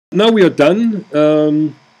Now we are done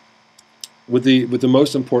with the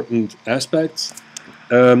most important aspects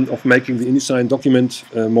of making the InDesign document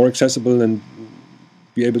more accessible and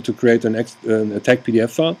be able to create a tag PDF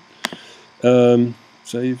file.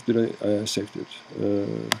 Save? Did I saved it?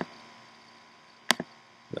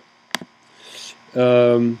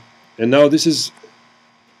 Yeah. And now this is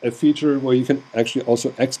a feature where you can actually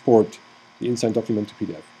also export the InDesign document to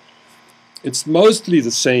PDF. It's mostly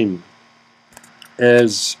the same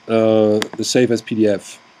as the save as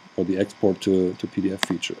PDF or the export to PDF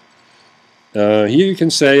feature. Here you can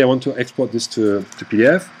say I want to export this to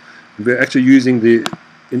PDF. We're actually using the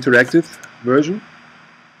interactive version.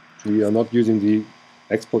 So we are not using the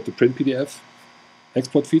export to print PDF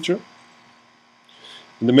export feature.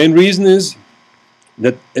 And the main reason is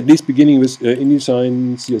that at least beginning with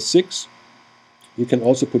InDesign CS6, you can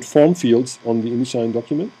also put form fields on the InDesign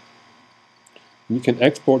document. You can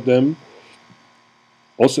export them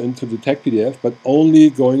also into the tag PDF, but only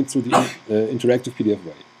going through the interactive PDF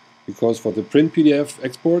way. Because for the print PDF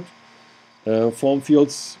export, form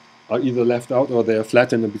fields are either left out or they are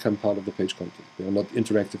flattened and become part of the page content. They are not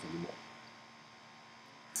interactive anymore.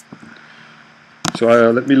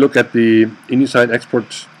 So let me look at the InDesign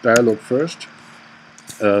export dialog first.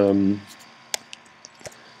 So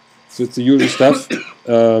it's the usual stuff.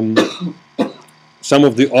 Some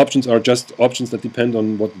of the options are just options that depend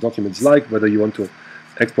on what the document is like, whether you want to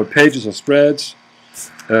export pages or spreads,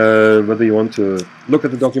 whether you want to look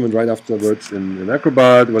at the document right afterwards in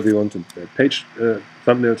Acrobat, whether you want to page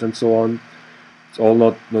thumbnails and so on. It's all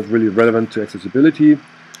not really relevant to accessibility.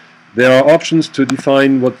 There are options to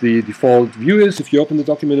define what the default view is if you open the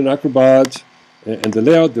document in Acrobat, and the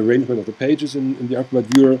layout, the arrangement of the pages in the Acrobat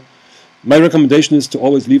viewer. My recommendation is to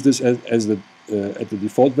always leave this at the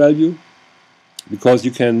default value, because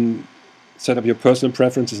you can set up your personal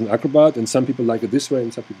preferences in Acrobat, and some people like it this way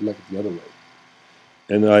and some people like it the other way.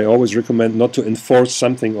 And I always recommend not to enforce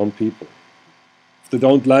something on people. If they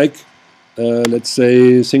don't like, let's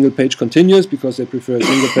say, single page continuous because they prefer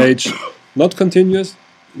single page not continuous,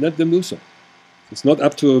 let them do so. It's not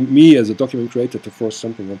up to me as a document creator to force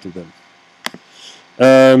something onto them.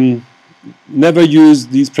 Never use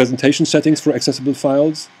these presentation settings for accessible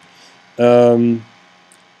files. Who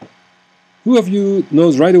of you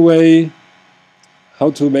knows right away how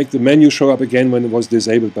to make the menu show up again when it was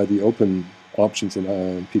disabled by the open options in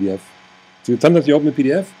PDF? So sometimes you open a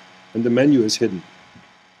PDF and the menu is hidden.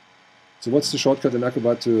 So what's the shortcut in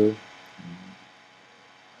Acrobat to...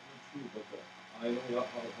 I know how to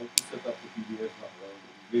set up the PDF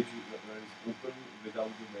which is open without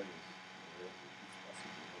the menu.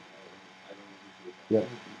 Yeah,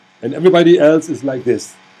 and everybody else is like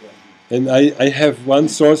this. Yeah. And I have one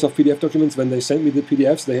source of PDF documents. When they send me the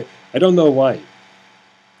PDFs, I don't know why,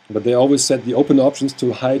 but they always set the open options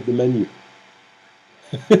to hide the menu.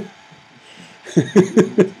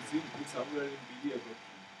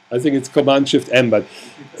 I think it's Command-Shift-M, but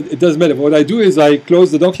it doesn't matter. What I do is I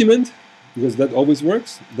close the document, because that always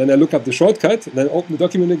works. Then I look up the shortcut, then open the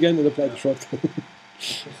document again and apply the shortcut.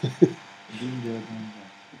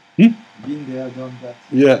 Been there, done that.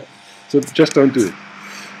 Yeah, so just don't do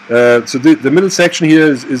it. So the middle section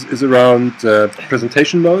here is around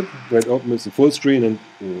presentation mode, where it opens the full screen and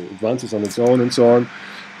advances on its own and so on.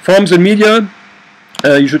 Forms and media,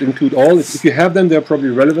 you should include all. If you have them, they're probably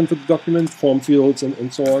relevant to the document, form fields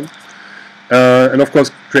and so on. And of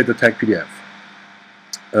course, create the tag PDF.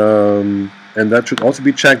 And that should also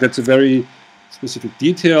be checked. That's a very specific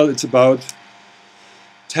detail. It's about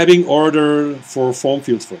tabbing order for form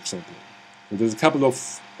fields, for example. And there's a couple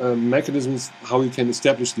of mechanisms how you can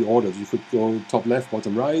establish the orders. You could go top left,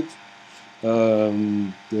 bottom right.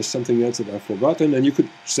 There's something else that I've forgotten. And you could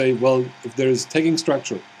say, well, if there is tagging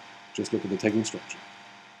structure, just look at the tagging structure.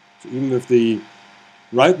 So even if the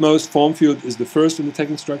rightmost form field is the first in the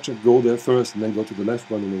tagging structure, go there first and then go to the left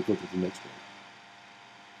one and then go to the next one.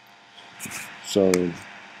 So,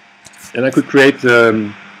 and I could create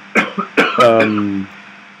a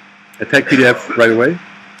tag PDF right away.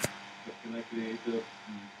 Can I create a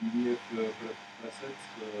PDF presets?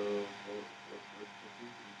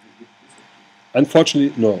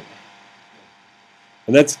 Unfortunately, no.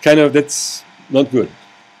 And that's not good. Yeah, it's not good.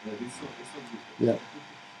 Yeah.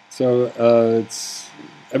 So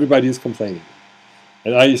everybody is complaining,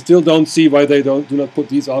 and I still don't see why they do not put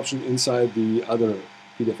these options inside the other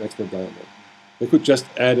PDF export dialog. They could just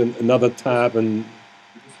add another tab and.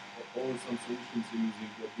 Or some solutions using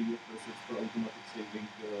PDF presets for automatic saving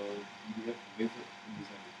PDF later in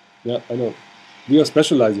design. Yeah, I know. We are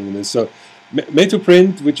specializing in this. So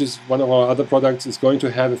MadeToPrint, which is one of our other products, is going to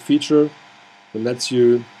have a feature that lets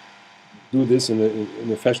you do this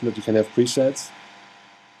in a fashion that you can have presets.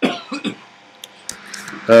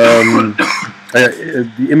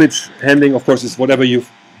 The image handling, of course, is whatever you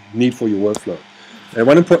need for your workflow.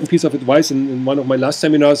 One important piece of advice in one of my last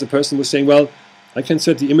seminars, a person was saying, well, I can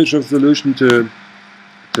set the image resolution to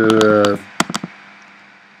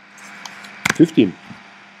 15.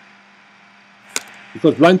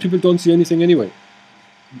 Because blind people don't see anything anyway.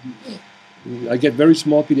 I get very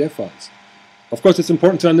small PDF files. Of course, it's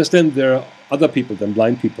important to understand there are other people than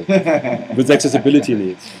blind people with accessibility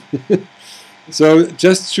needs. So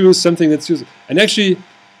just choose something that's useful. And actually,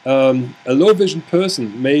 a low vision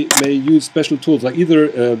person may use special tools like either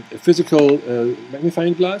a physical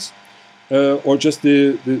magnifying glass or just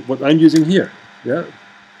what I'm using here. Yeah,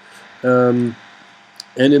 and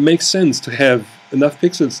it makes sense to have enough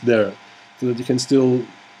pixels there so that you can still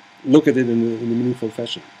look at it in a meaningful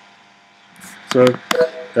fashion. So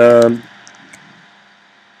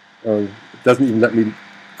it doesn't even let me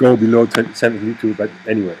go below 72, but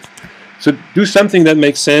anyway. So do something that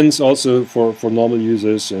makes sense also for normal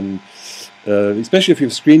users, and especially if you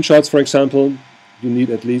have screenshots, for example, you need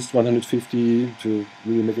at least 150 to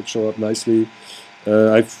really make it show up nicely.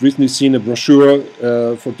 I've recently seen a brochure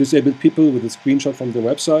for disabled people with a screenshot from the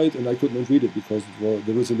website, and I could not read it because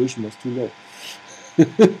the resolution was too low.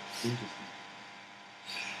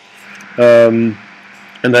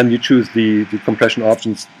 And then you choose the compression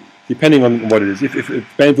options depending on what it is. If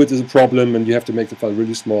bandwidth is a problem and you have to make the file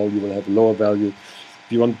really small, you will have a lower value.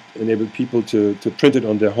 If you want to enable people to print it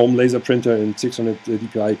on their home laser printer in 600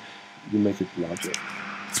 dpi, you make it larger.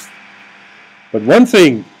 But one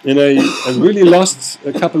thing, and I really lost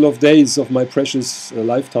a couple of days of my precious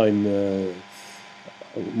lifetime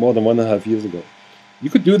more than 1.5 years ago. You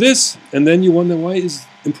could do this, and then you wonder, why is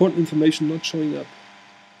important information not showing up?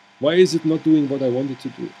 Why is it not doing what I wanted to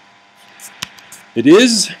do? It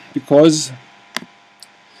is because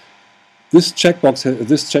this checkbox,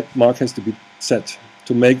 this check mark has to be set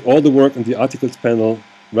to make all the work in the articles panel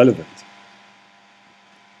relevant.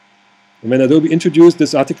 And when Adobe introduced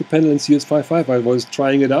this article panel in CS5.5, I was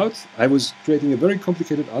trying it out. I was creating a very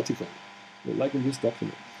complicated article, like in this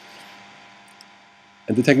document.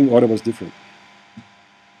 And the tagging order was different.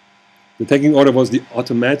 The tagging order was the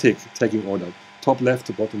automatic tagging order, top left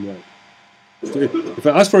to bottom right. So if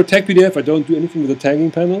I ask for a tag PDF, I don't do anything with the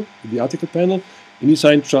tagging panel, with the article panel.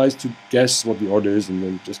 InDesign tries to guess what the order is and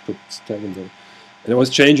then just put tag in there. And I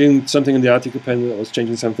was changing something in the article panel, I was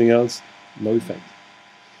changing something else, no effect.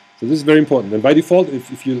 So this is very important. And by default,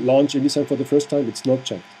 if you launch InDesign for the first time, it's not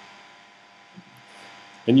checked.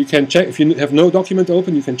 And you can check, if you have no document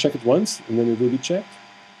open, you can check it once, and then it will be checked.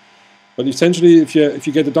 But essentially, if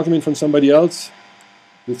you get a document from somebody else,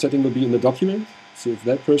 the setting will be in the document. So if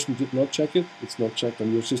that person did not check it, it's not checked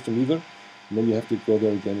on your system either. And then you have to go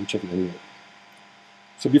there again and check it anyway.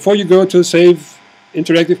 So before you go to save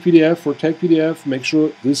interactive PDF or tag PDF, make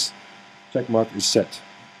sure this check mark is set.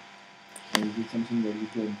 Is it something that you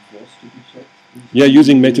can force to be checked? Yeah,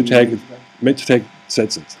 using MadeToTag, MadeToTag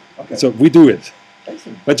sets it. Okay. So we do it.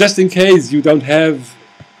 Excellent. But just in case you don't have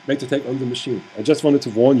MadeToTag on the machine, I just wanted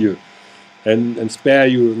to warn you and spare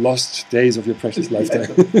you lost days of your precious lifetime.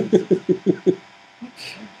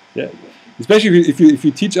 Yeah, especially if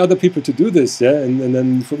you teach other people to do this, yeah, and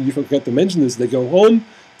then you forget to mention this. They go home,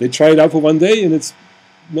 they try it out for one day, and it's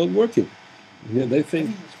not working. Yeah, they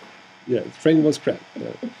think, yeah, training was crap.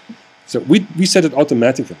 Yeah. So we set it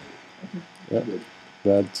automatically. Yeah,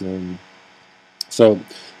 but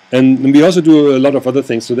and we also do a lot of other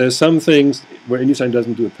things. So there's some things where InDesign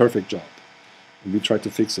doesn't do a perfect job, and we try to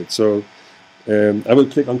fix it. So. I will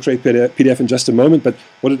click on Create PDF in just a moment, but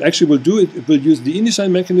what it actually will do, it will use the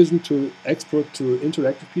InDesign mechanism to export to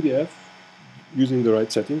interactive PDF using the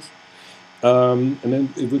right settings, and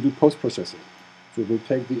then it will do post-processing. So it will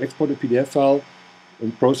take the exported PDF file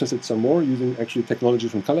and process it some more using actually technology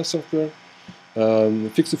from Color software,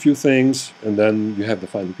 fix a few things, and then you have the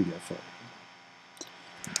final PDF file.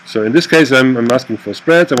 So in this case, I'm asking for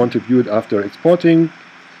spreads. I want to view it after exporting,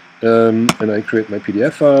 and I create my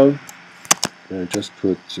PDF file. I just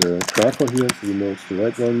put Krakow here, so we know it's the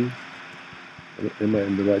right one. Am I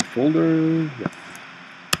in the right folder? Yeah.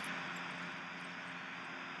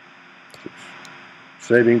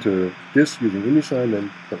 Saving to disk using InDesign, and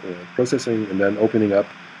processing, and then opening up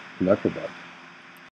in Acrobat.